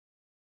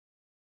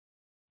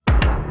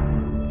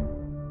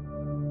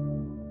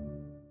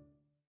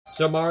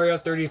So Mario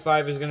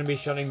 35 is gonna be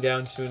shutting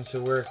down soon,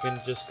 so we're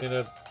just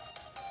gonna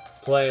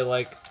play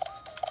like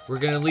we're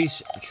gonna at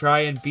least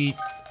try and beat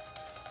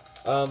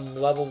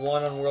level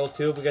 1 on World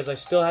 2 because I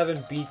still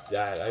haven't beat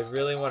that. I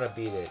really want to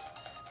beat it.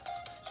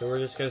 So we're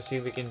just gonna see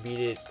if we can beat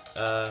it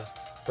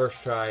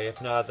first try. If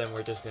not, then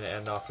we're just gonna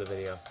end off the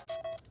video.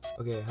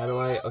 Okay, how do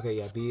I? Okay,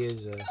 yeah, B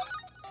is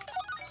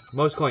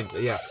most coins.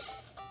 Yeah.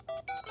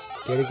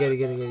 Get it.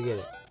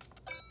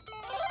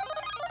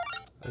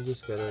 I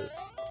just gotta.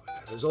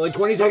 There's only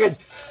 20 seconds.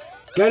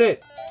 Get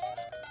it.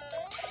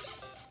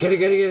 Get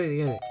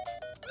it.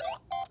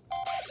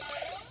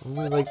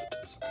 Only like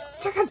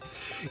seconds.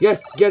 Yes,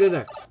 get in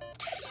there.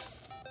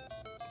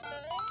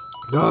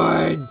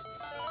 Nine.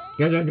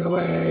 Get in the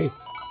way.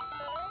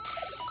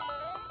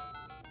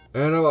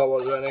 And I'm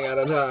almost running out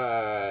of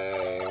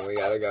time. We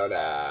gotta go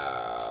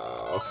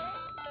now.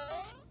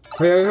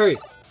 Hurry.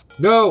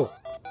 No.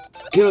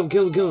 Kill him.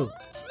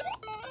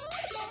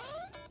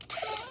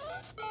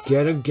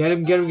 Get him.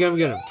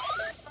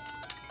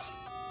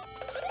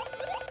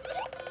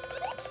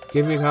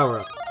 Give me power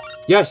up.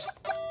 Yes.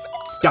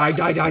 Die.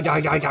 Get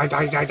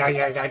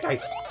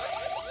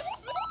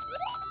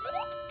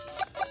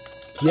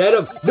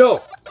him.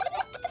 No.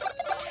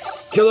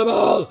 Kill them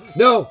all.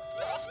 No.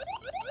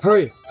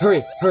 Hurry.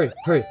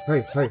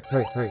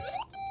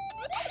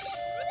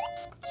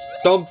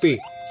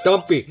 Stumpy.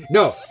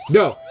 No.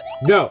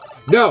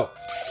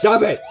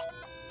 Stop it.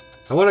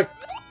 I want to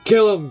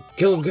kill him.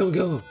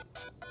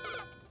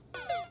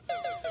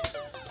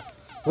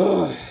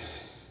 Oh.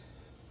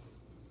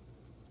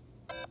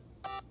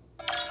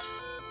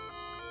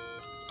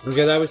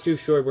 Okay, that was too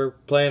short. We're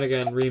playing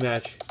again.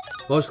 Rematch.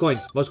 Most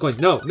coins.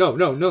 No.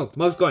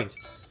 Most coins.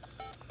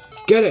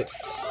 Get it.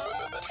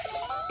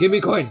 Give me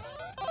coin.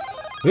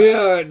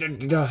 Yeah.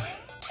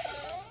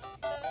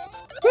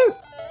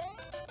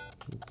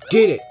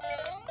 Get it.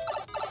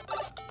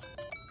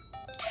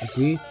 If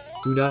we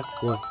do not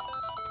want.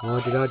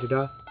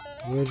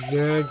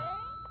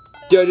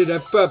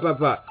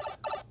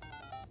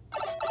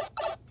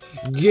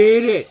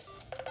 Get it.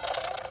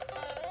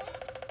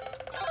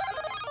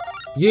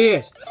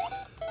 Yes.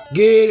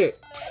 Get it.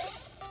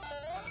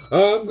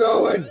 I'm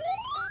going.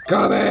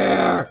 Come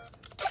here.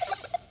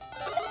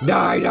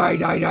 Die.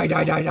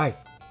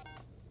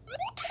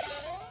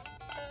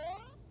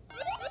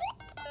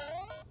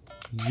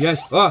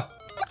 Yes. Ah.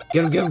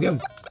 Get him.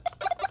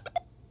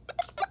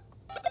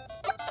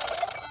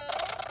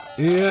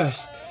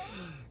 Yes.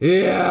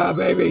 Yeah,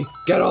 baby.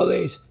 Get all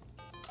these.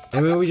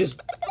 And then we just...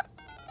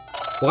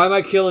 Why am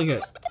I killing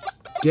it?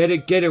 Get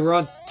it.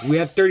 We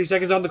have 30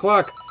 seconds on the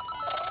clock.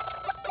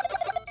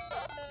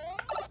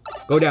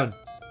 Go down.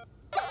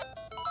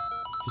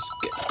 Just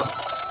get the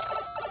clock.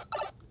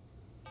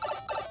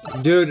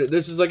 Dude,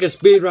 this is like a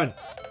speed run.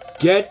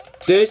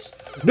 Get this.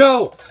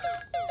 No!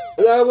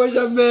 That was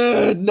a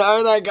mid.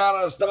 Now I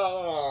got a star.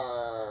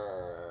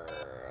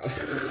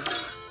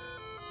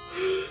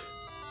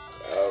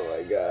 Oh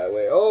my god,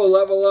 wait. Oh,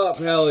 level up.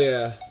 Hell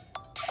yeah.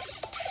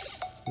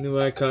 New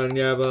icon,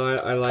 yeah,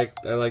 but I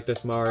like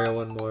this Mario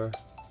one more.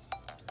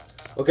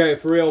 Okay,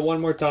 for real,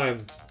 one more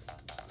time.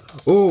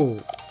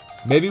 Ooh,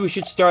 maybe we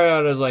should start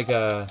out as like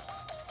a...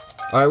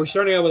 Alright, we're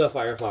starting out with a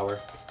fire flower.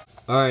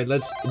 Alright,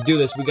 let's do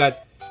this.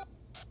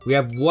 We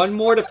have one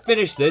more to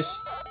finish this,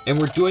 and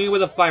we're doing it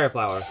with a fire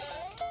flower.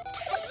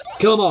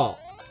 Kill them all.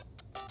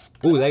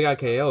 Ooh, they got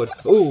KO'd.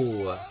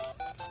 Ooh.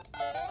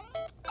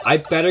 I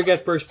better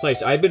get first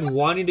place. I've been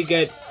wanting to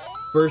get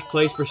first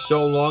place for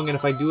so long, and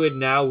if I do it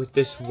now with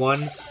this one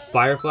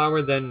fire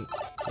flower, then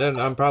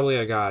I'm probably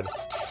a god.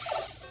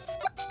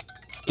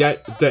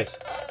 Get this.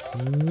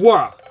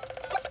 Whoa!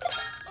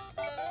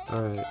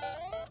 Alright.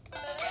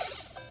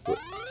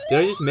 Did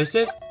I just miss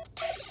it?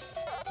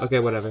 Okay,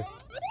 whatever.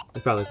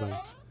 It's probably fine.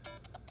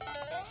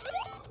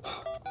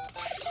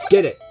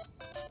 Get it!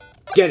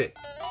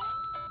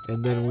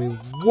 And then we...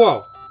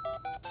 Whoa!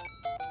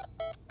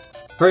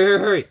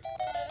 Hurry!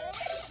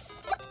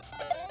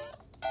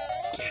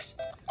 Yes!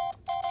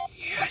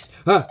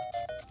 Huh!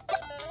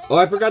 Oh,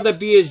 I forgot that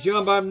B is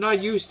jump. I'm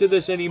not used to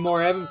this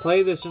anymore. I haven't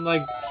played this in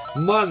like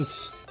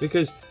months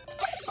because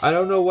I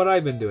don't know what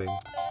I've been doing.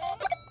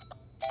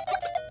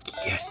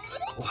 Yes!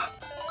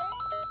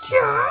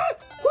 Yeah!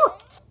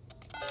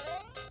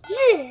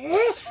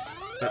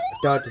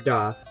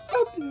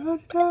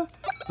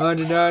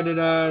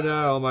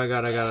 Oh my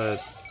god, I got a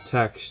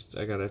text.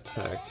 Wait, I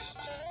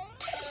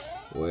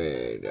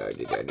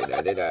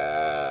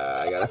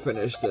gotta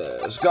finish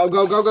this. Go!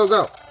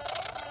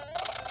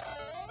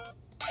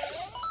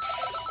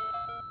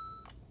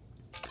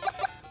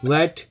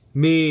 Let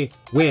me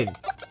win.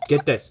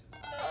 Get this.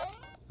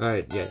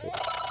 Alright, yeah.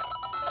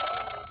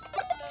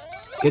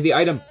 Get the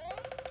item.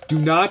 Do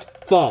not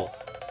fall.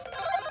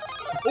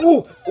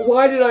 Oh,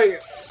 why did I...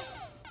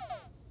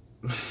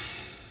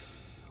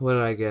 What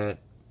did I get?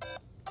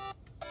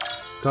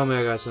 Tell me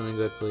I got something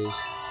good, please.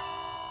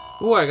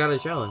 Oh, I got a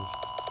challenge.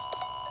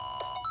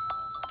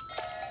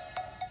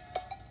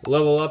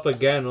 Level up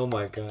again. Oh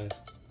my god.